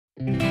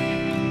The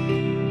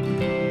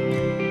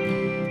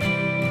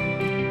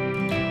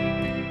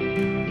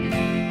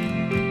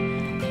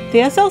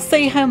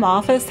SLC Home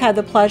Office had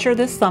the pleasure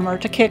this summer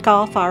to kick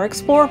off our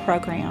Explore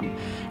program,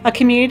 a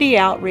community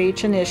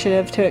outreach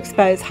initiative to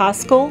expose high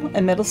school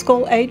and middle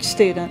school age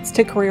students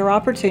to career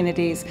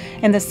opportunities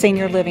in the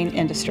senior living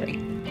industry.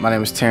 My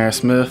name is Terrence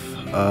Smith,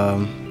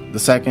 the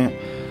second.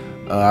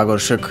 I go to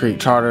Sugar Creek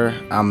Charter.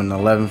 I'm in the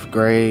 11th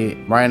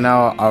grade. Right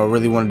now, I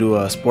really want to do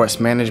a sports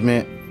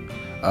management.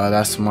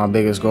 That's my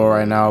biggest goal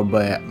right now,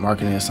 but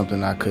marketing is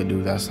something I could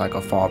do. That's like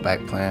a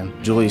fallback plan.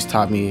 Julie's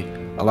taught me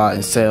a lot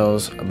in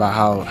sales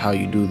about how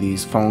you do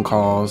these phone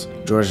calls.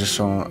 George has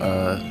shown,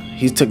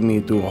 he's took me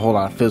through a whole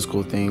lot of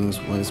physical things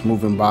when it's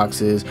moving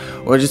boxes,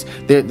 or just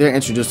they're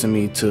introducing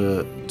me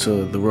to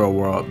the real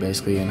world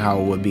basically, and how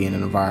it would be in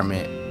an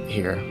environment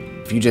here.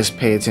 If you just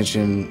pay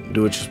attention,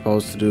 do what you're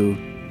supposed to do,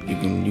 you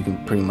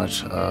can pretty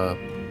much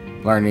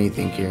learn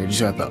anything here. You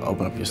just have to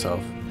open up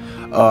yourself.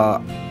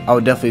 I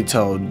would definitely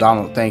tell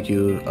Donald thank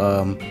you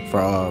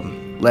for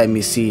letting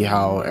me see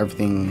how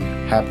everything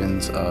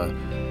happens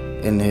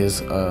in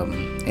his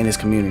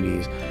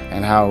communities,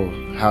 and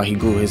how he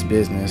grew his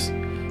business.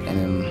 And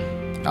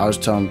then I was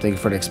telling him thank you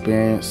for the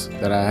experience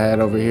that I had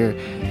over here,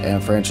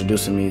 and for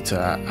introducing me to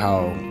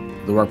how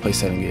the workplace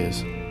setting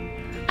is.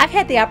 I've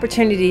had the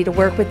opportunity to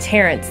work with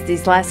Terrence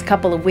these last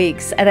couple of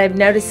weeks, and I've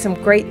noticed some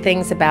great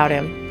things about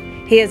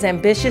him. He is an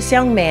ambitious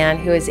young man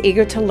who is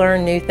eager to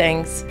learn new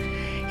things.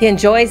 He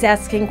enjoys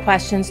asking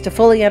questions to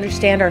fully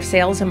understand our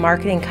sales and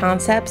marketing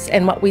concepts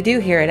and what we do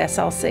here at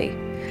SLC.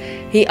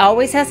 He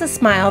always has a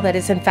smile that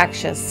is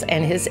infectious,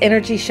 and his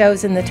energy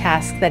shows in the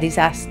task that he's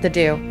asked to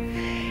do.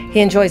 He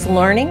enjoys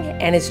learning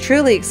and is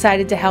truly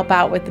excited to help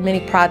out with the many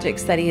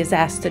projects that he is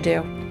asked to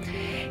do.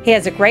 He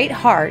has a great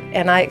heart,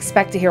 and I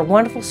expect to hear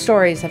wonderful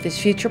stories of his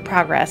future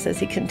progress as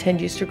he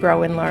continues to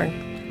grow and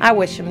learn. I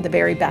wish him the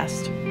very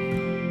best.